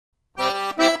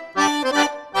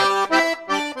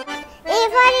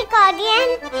accordion.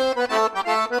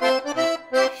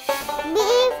 B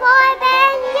for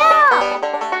banjo.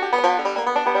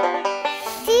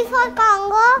 C for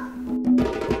Congo.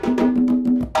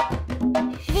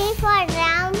 D for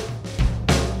drum.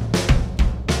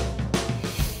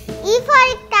 E for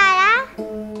Tara.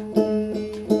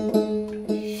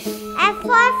 F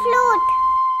for flute.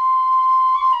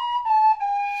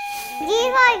 G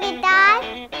for guitar.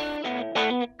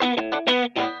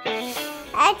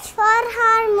 H for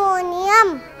harmonium.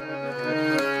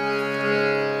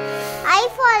 I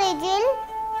for eagle.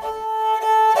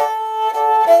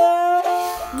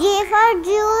 J for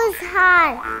juice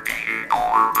heart.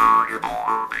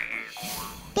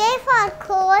 K for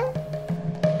coal.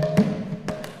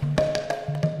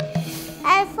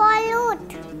 L for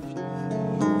lute.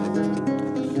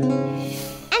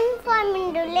 M for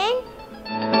mandolin.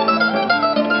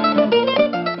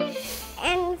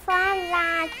 N for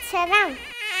racharam.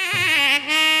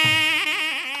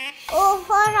 O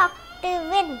for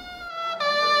octave.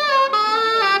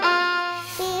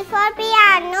 P for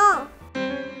piano.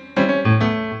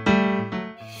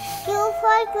 Q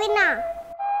for quina.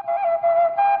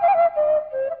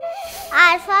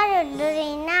 R for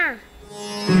rudrina.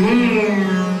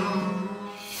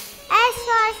 S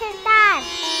for sitar.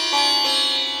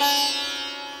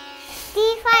 T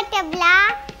for tabla.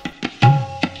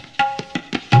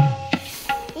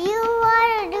 U for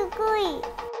raaggiri.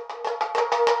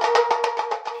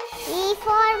 E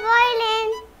for violin.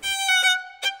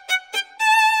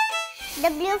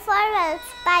 W for Welsh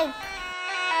pipe.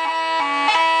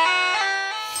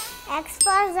 X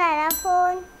for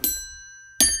xylophone.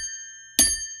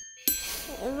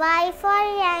 Y for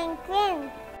yankin.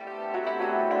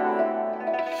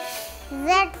 Z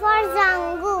for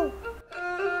zangu.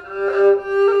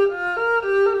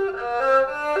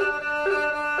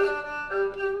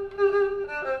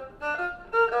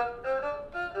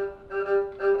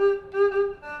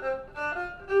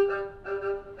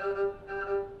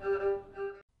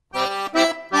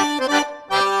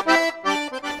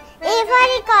 A for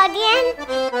accordion.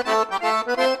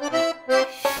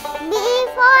 B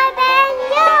for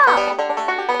banjo.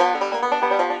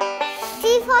 C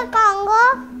for Congo.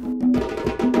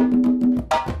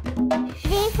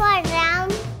 D for drum.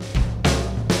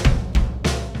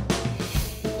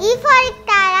 E for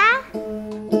Tara.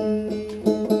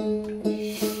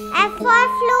 F for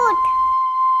flute.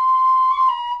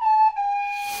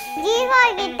 G for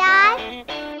guitar.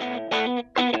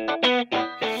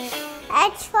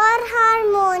 H for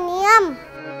harmonium.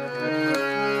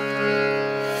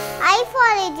 I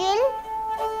for eagle.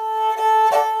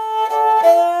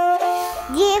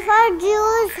 J for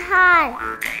juice heart.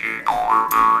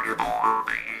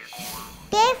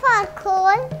 K for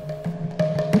coal.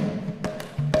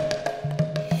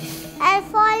 L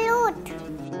for lute.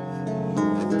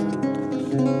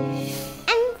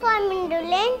 M for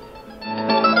mandolin.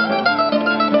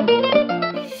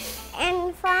 N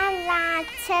for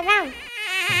racharam.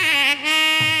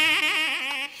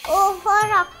 O for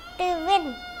octave.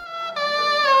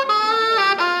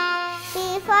 P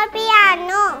for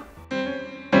piano.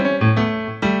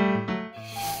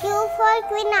 Q for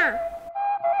quina.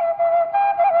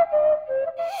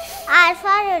 R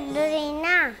for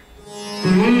rudrina.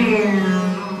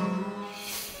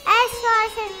 S for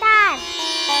sitar.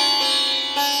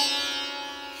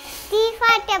 T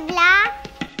for tabla.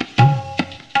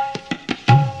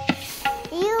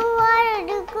 U for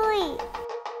raaggiri.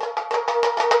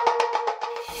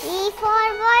 E for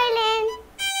violin.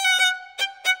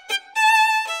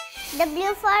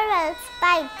 W for Welsh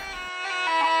pipe.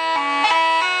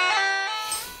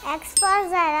 X for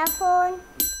xylophone.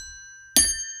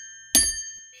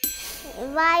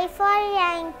 Y for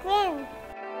yankin.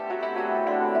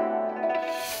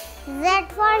 Z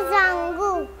for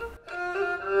zangu.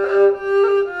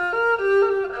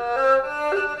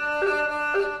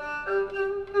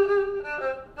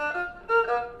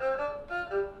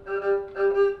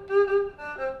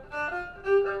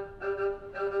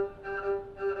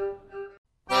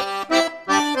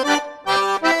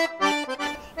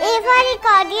 A for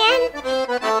accordion.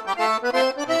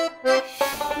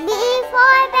 B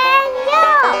for banjo.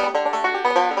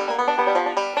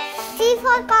 C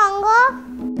for Congo.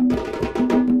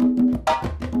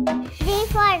 D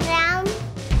for drum.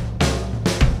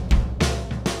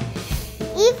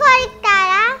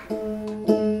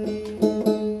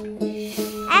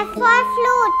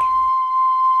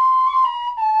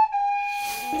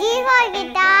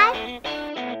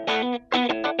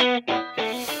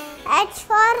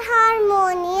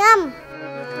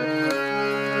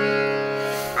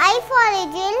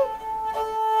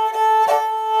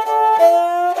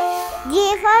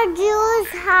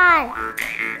 Jews heart.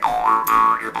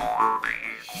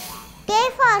 K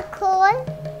for coal.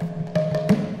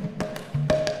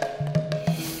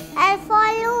 L for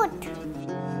lute.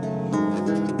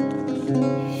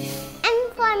 M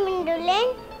for mandolin.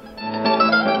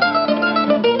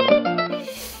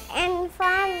 N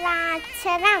for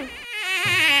racharam.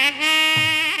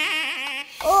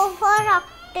 O for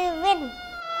octave.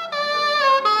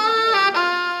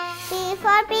 P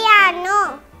for piano.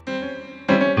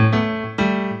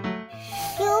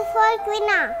 Q for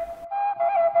quina.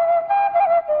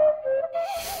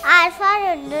 R for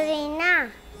rudrina.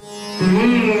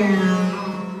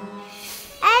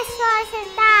 S for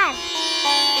sitar.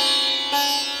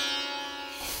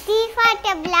 T for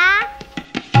tabla.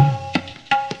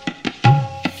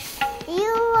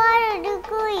 U for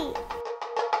raaggiri.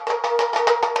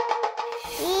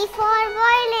 E for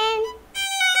violin.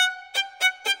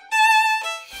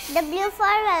 W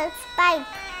for pipe.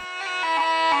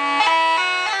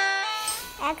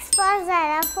 X for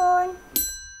xylophone.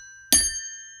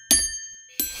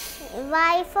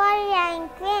 Y for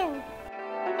yankin.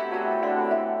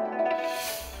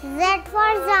 Z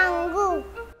for zangu.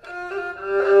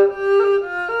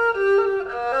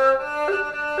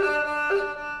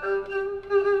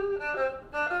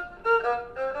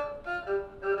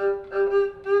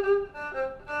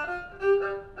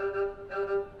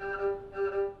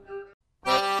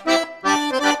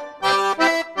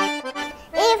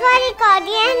 A for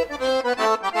accordion.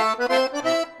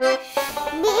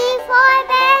 B for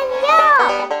banjo.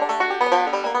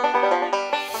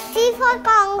 C for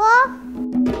Congo.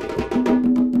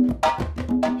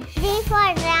 D for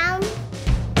drum.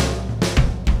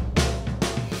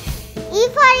 E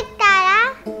for Tara.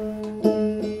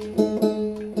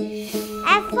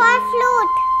 F for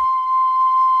flute.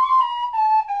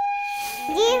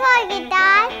 G for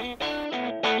guitar.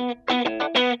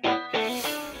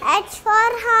 H for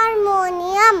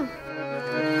harmonium.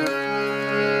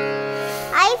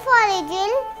 I for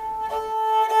eagle.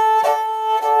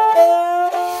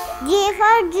 J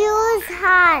for Jew's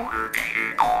heart.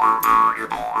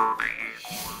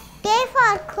 K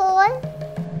for coal.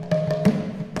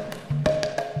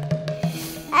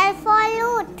 L for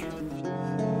lute.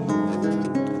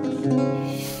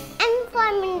 M for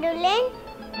mandolin.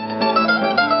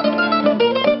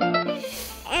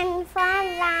 N for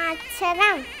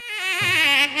racharam.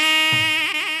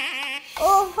 O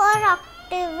for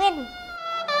octave.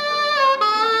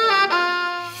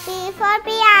 P for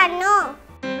piano.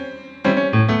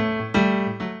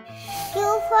 Q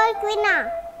for quina.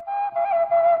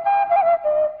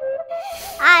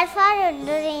 R for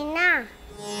rudrina.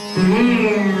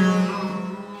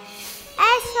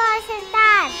 S for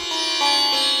sitar.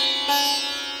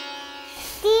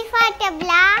 T for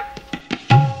tabla.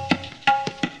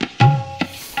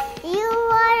 U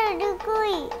for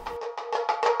raaggiri.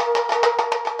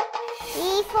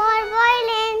 E for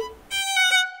violin.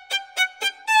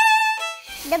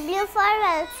 W for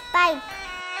pipe.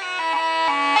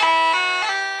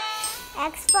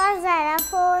 X for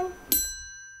xylophone.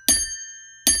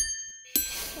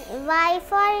 Y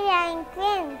for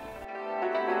yankin.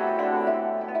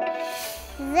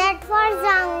 Z for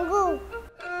zangu.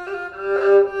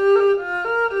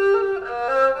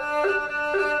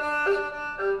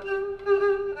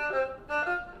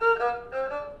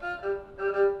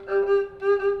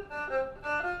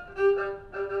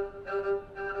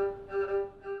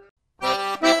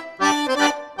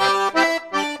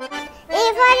 A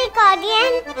for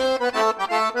accordion.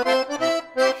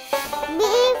 B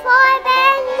for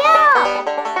banjo.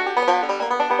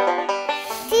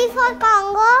 C for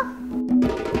Congo.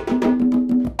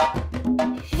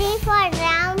 D for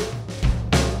drum.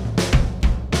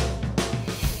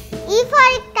 E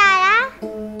for Tara.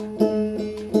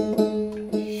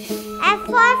 F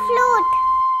for flute.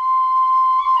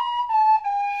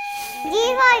 G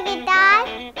for guitar.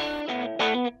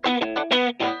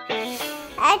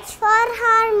 H for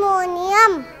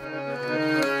harmonium.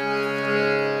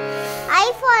 I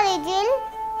for eagle.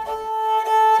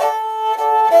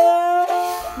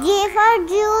 J for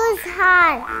Jew's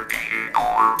heart.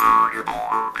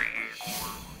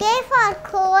 K for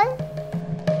coal.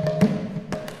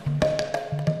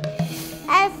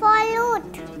 L for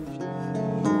lute.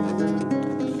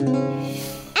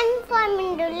 M for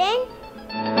mandolin.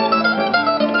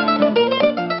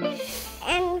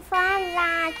 N for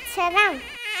racharam.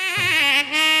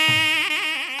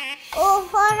 O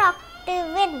for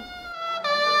octave.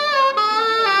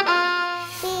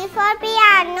 P for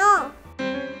piano.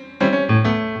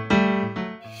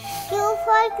 Q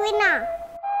for quina.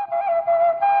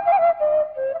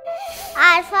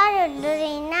 R for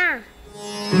rudrina.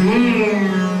 S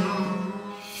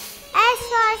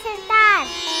for sitar.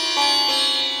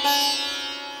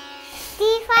 T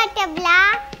for tabla.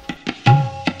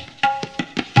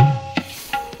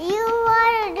 U for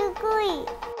raaggiri.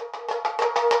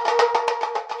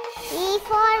 E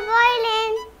for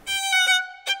violin.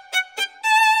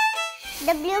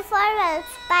 W for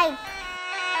pipe.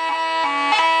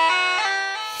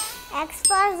 X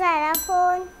for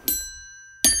xylophone.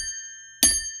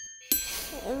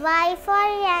 Y for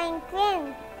yankin.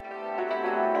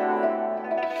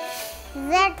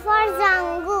 Z for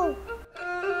zangu.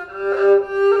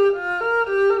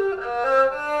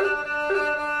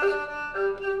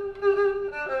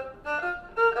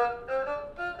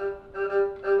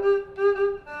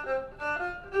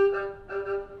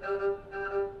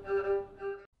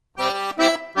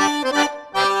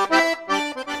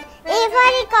 A for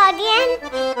accordion.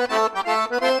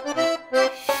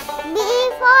 B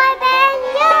for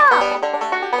banjo.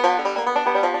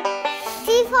 C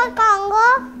for Congo.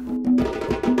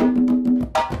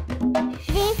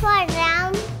 D for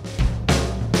drum.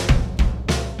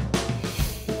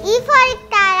 E for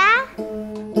Tara.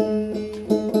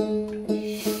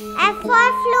 F for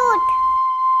flute.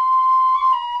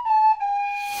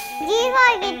 G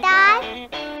for guitar.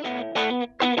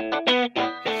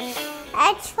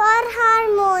 H for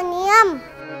harmonium.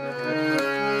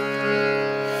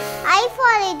 I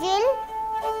for eagle.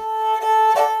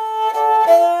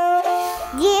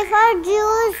 J for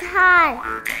juice heart.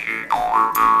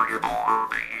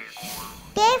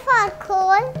 K for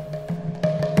coal.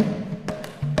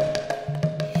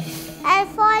 L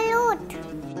for lute.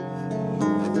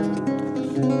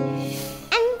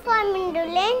 M for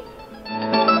mandolin.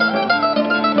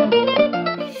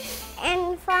 N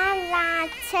for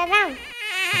racharam.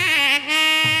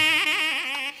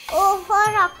 O for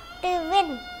octave.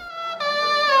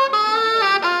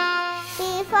 P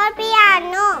for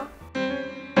piano.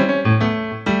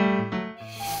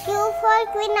 Q for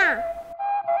quina.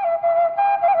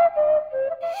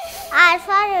 R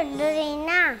for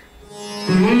rudrina.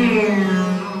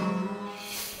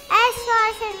 S for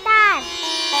sitar.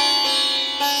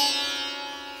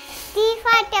 T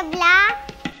for tabla.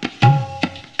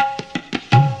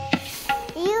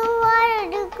 U for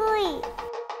raaggiri.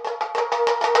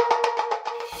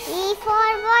 E for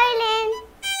violin.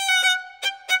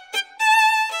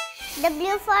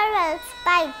 W for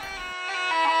pipe.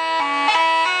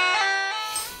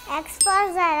 X for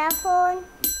xylophone.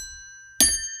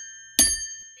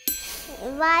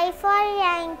 Y for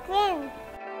yankin.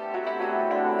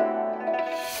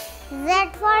 Z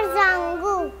for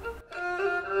zangu.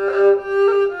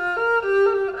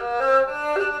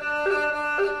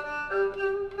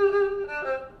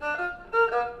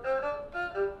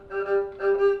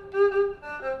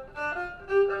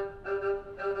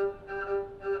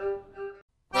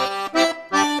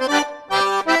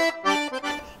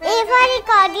 A for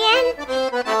accordion.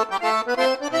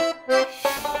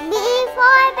 B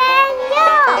for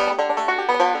banjo.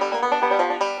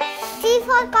 C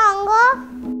for Congo.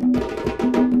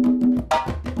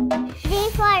 D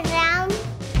for drum.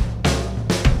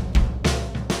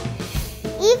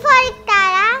 E for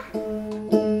Tara.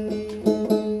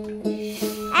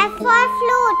 F for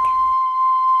flute.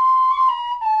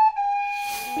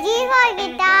 G for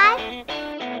guitar.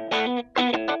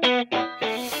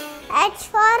 H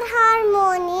for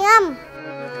harmonium.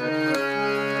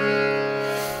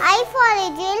 I for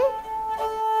eagle.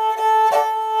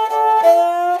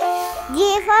 J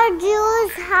for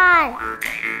juice heart.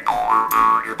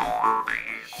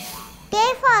 K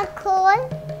for coal.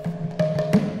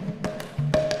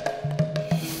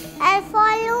 L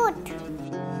for lute.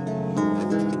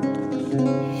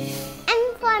 M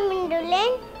for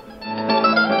mandolin.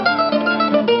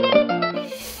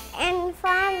 N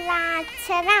for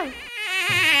racharam.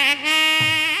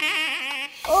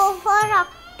 O for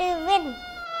octave.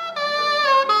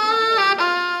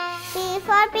 P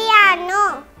for piano.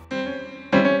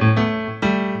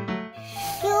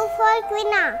 Q for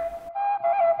quina.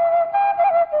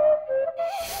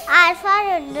 R for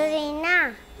rudrina.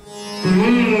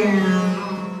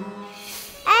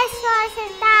 S for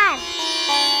sitar.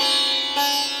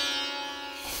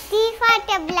 T for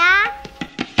tabla.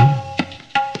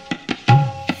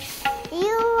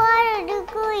 U for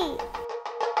raaggiri.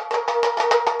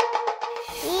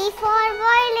 E for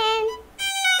violin.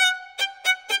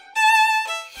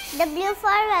 W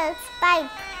for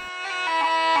pipe.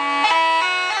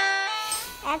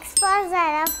 X for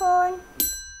xylophone.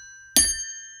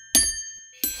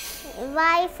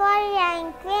 Y for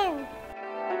yankin.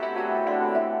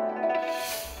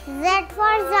 Z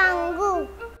for zangu.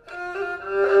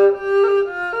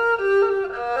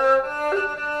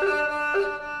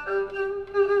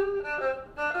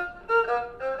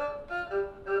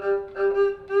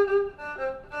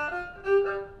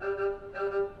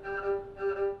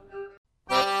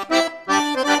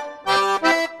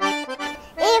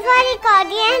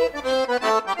 accordion.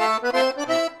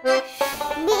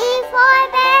 B for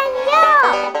banjo.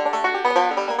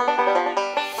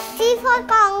 C for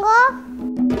Congo.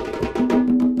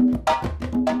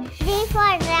 D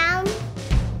for drum.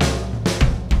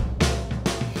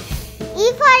 E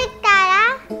for Ikara.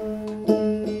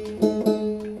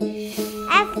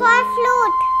 F for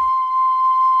flute.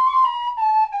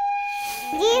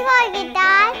 G for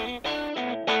guitar.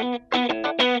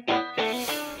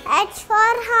 H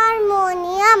for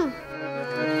harmonium.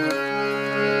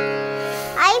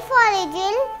 I for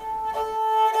eagle.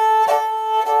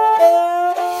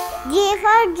 J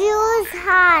for juice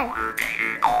heart.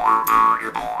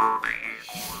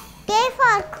 K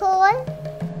for coal.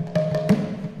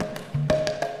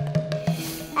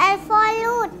 L for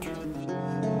lute.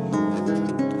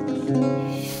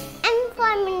 M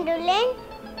for mandolin.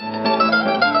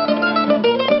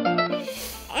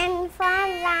 N for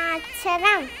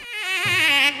racharam.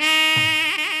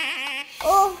 O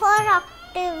for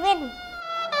octave.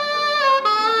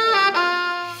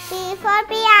 P for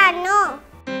piano.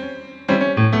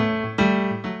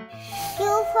 Q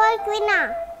for quina.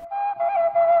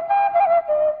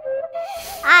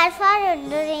 R for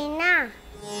rudrina.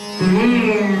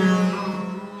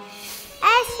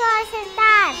 S for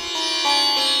sitar.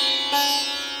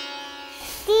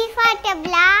 T for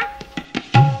tabla.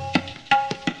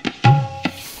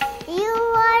 U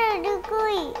for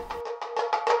udukui.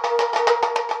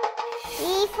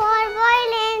 E for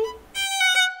violin.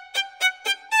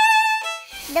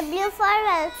 W for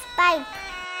valve pipe.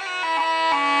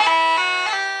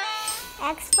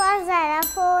 X for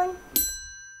xylophone.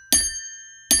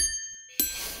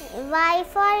 Y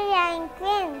for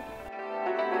yankin.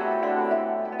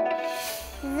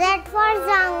 Z for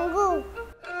zangu.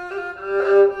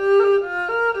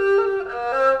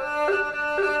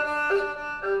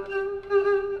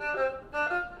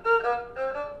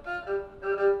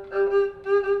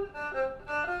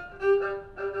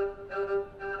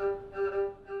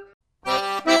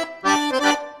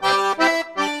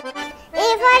 A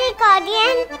for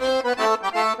accordion.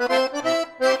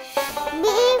 B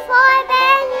for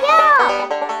banjo.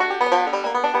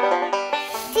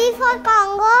 C for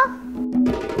Congo.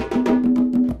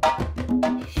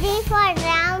 D for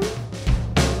drum.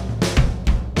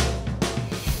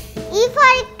 E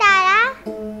for Ikara.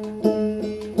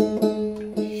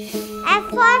 F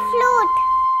for flute.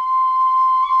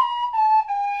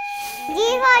 G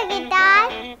for guitar.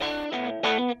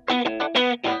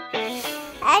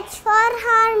 H for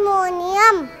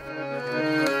harmonium.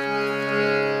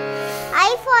 I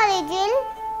for eagle.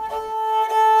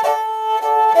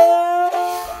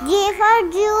 J for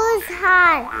juice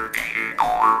heart.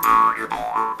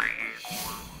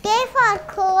 K for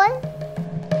coal.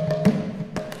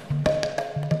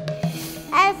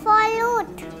 L for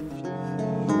lute.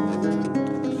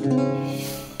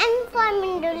 M for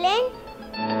mandolin.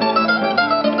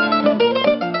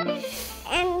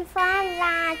 N for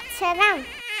racharam.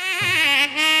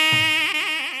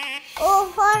 O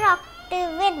for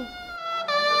octave.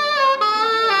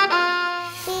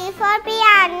 P for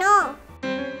piano.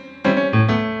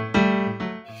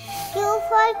 Q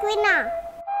for quina.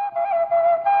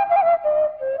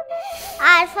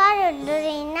 R for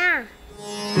rudrina.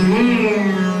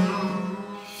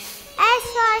 S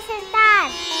for sitar.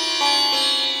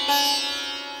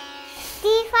 T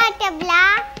for tabla.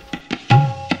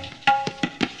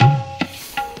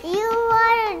 U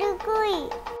for udukui.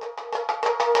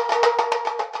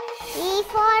 E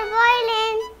for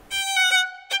violin.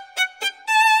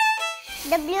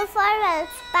 W for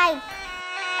valve pipe.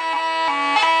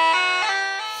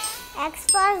 X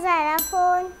for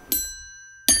xylophone.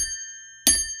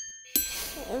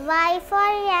 Y for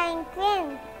yankin.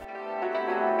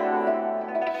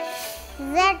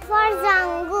 Z for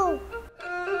zangu.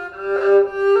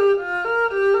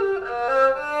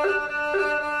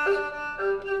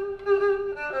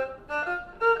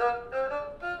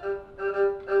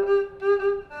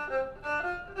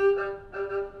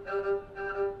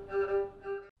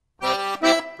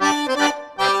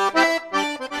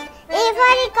 A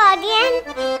for accordion.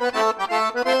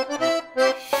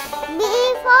 B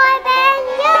for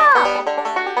banjo.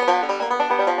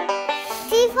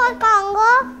 C for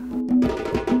Congo.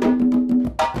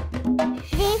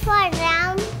 D for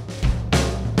drum.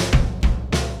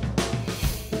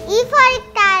 E for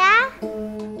Ikara.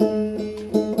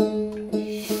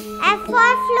 F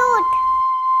for flute.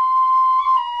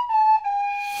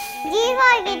 G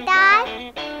for guitar.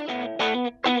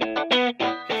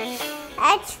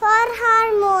 H for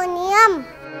harmonium.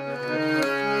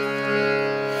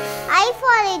 I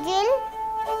for eagle.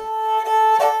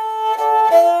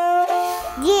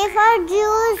 J for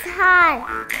juice, heart.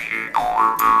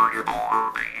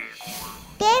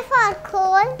 K for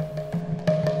coal.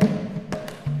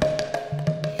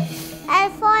 L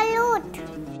for lute.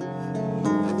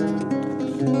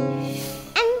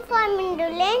 M for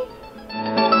mandolin.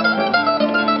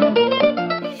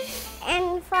 N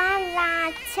for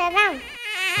racharam.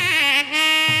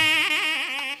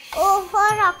 O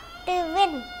for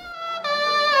octave.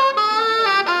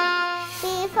 P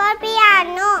for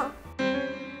piano.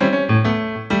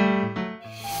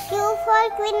 Q for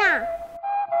quina.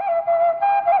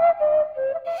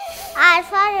 R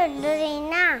for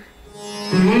rudrina.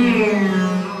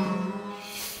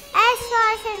 S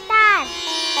for sitar.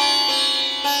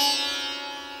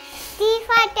 T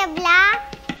for tabla.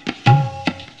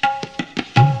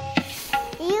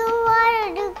 U for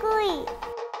udukui.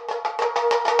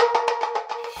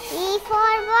 E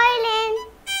for violin.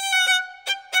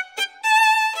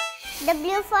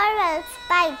 W for valve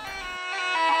pipe.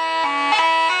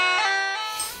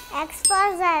 X for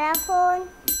xylophone.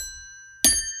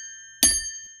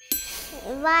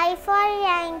 Y for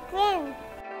yankin.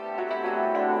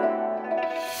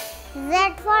 Z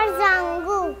for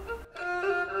zangu.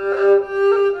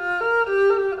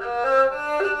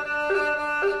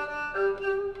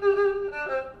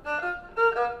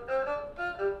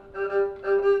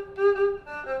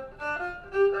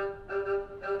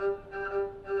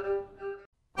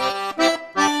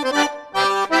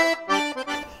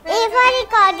 A for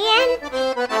accordion.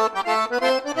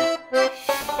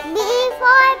 B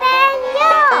for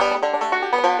banjo.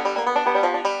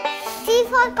 C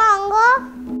for Congo.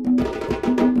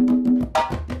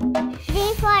 D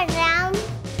for drum.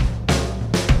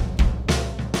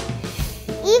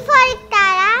 E for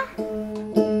Tara.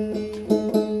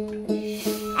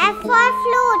 F for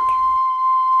flute.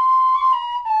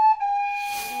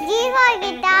 G for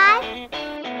guitar.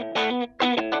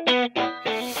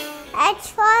 H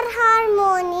for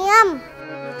harmonium.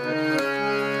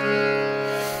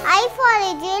 I for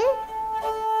eagle.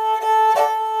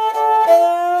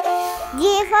 J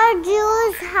for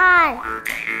juice, heart.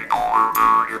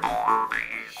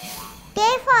 K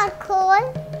for coal.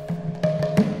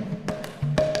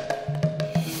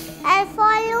 L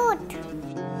for lute.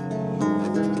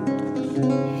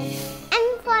 M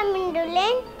for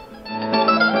mandolin.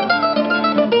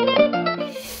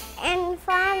 N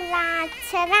for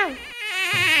racharam.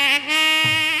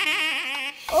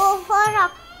 O for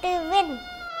octave.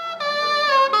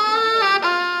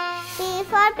 P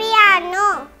for piano.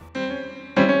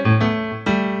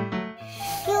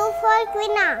 Q for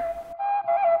quina.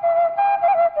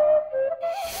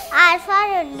 R for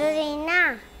rudrina.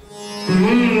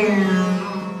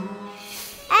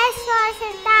 S for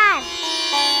sitar.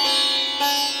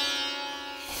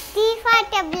 T for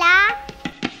tabla.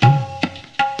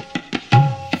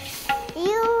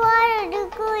 U for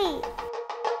udukui.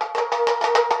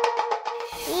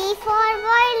 E for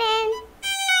violin.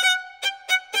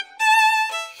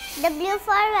 W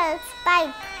for valve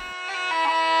pipe.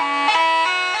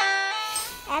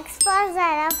 X for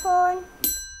xylophone.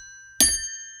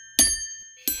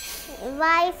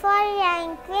 Y for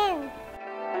yankin.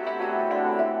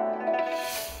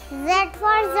 Z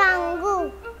for zangu.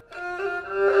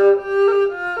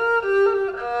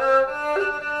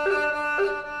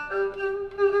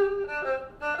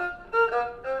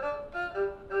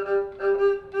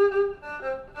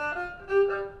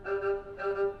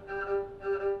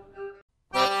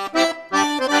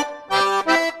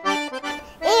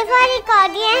 A for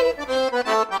accordion.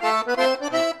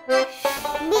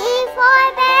 B for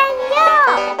banjo.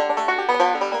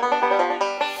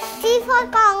 C for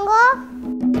Congo.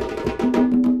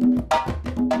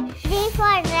 D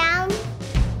for drum.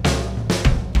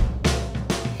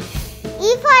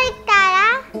 E for Tara.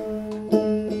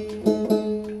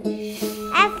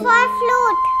 F for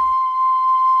flute.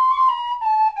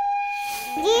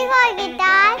 G for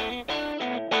guitar.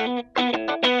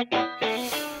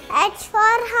 H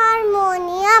for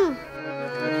harmonium.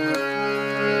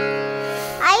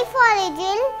 I for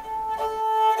eagle.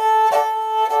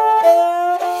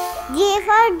 J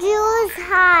for juice,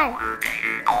 heart.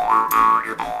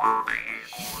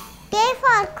 K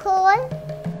for coal.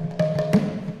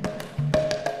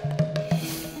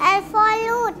 L for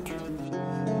lute.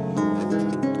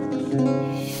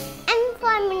 M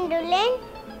for mandolin.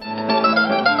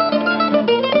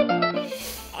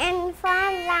 N for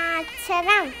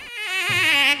racharam.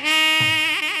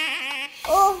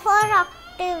 O for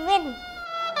octave.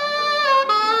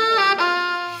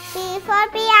 P for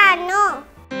piano.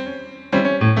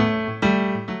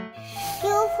 Q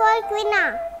for quina.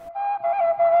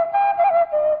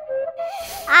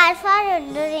 R for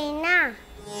rudrina.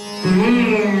 S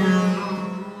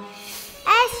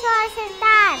for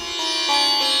sitar.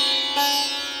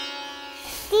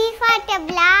 T for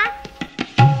tabla.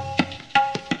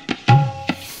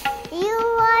 U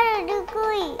for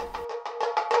raaggiri.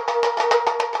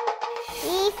 E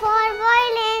for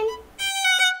violin.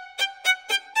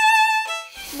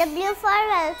 W for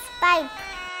pipe.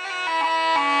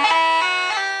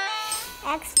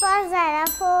 X for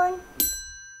xylophone.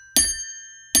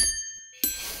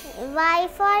 Y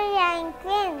for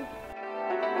yankin.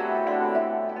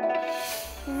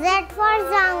 Z for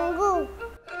zangu.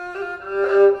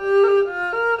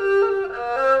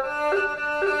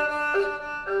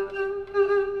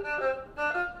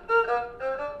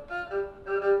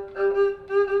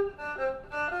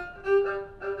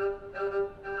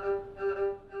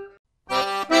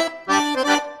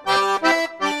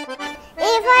 A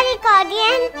for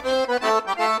accordion.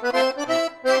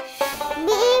 B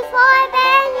for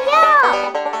banjo.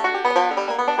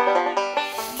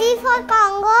 C for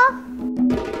Congo.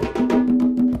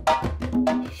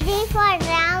 D for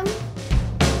drum.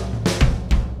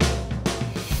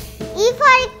 E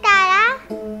for Tara.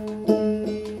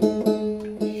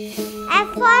 F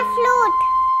for flute.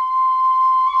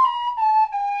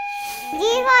 G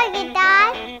for guitar.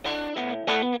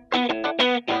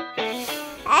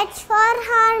 H for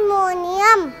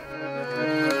harmonium.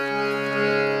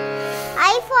 I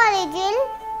for eagle.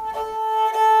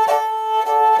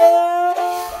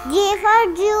 J for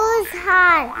juice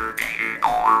heart.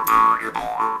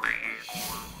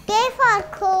 K for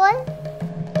coal.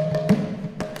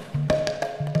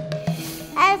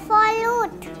 L for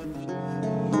lute.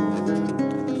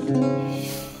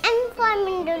 M for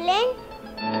mandolin.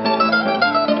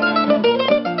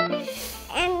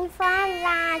 N for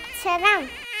racharam.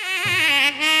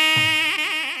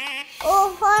 O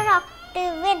for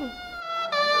octave.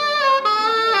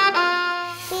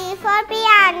 P for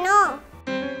piano.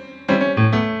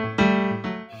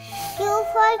 Q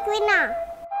for quina.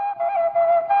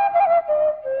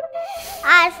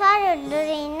 R for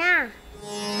rudrina.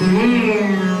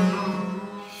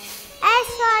 S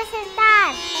for sitar.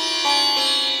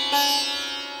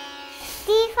 T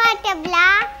for tabla.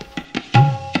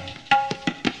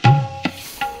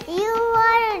 U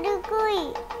for raaggiri.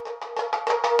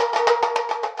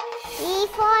 E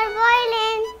for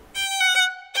violin.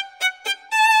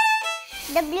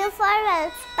 W for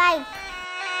pipe.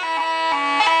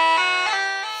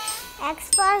 X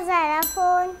for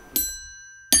xylophone.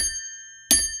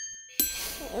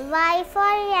 Y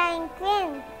for yankin.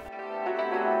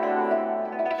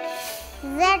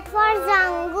 Z for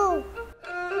zangu.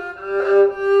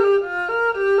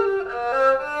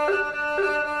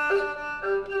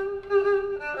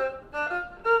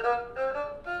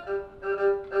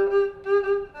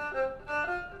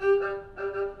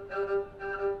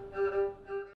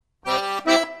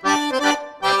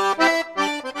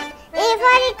 A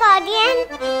for accordion.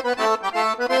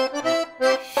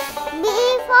 B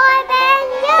for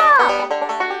banjo.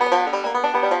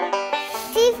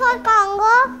 C for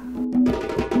Congo.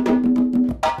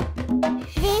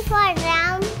 D for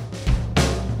drum.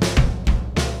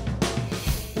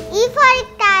 E for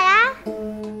Tara.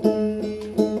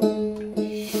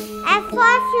 F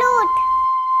for flute.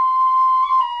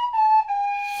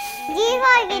 G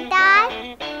for guitar.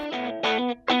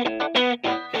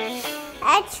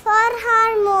 H for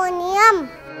harmonium.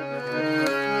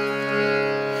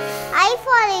 I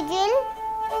for eagle.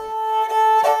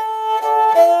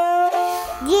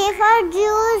 J for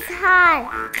juice heart.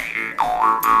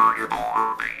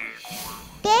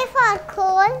 K for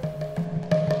coal.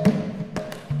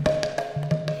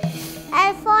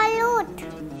 L for lute.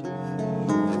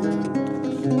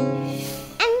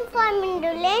 M for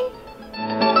mandolin.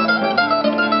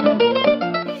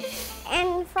 N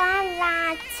for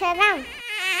racharam.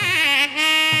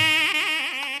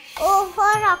 O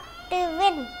for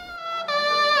octave.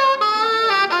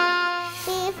 P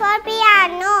for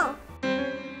piano.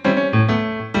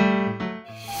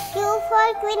 Q for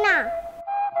quina.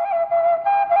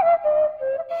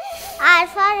 R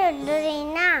for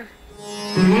rudrina.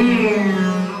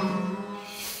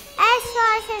 S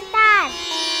for sitar.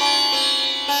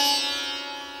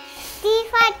 T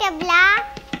for tabla.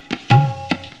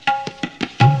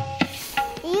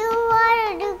 U for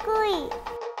raaggiri.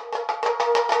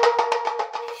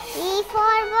 E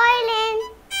for violin.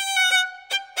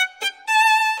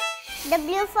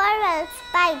 W for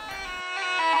pipe.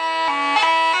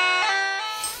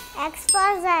 X for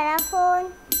xylophone.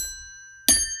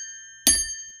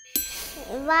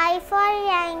 Y for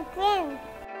yankin.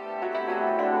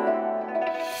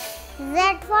 Z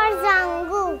for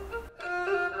zangu.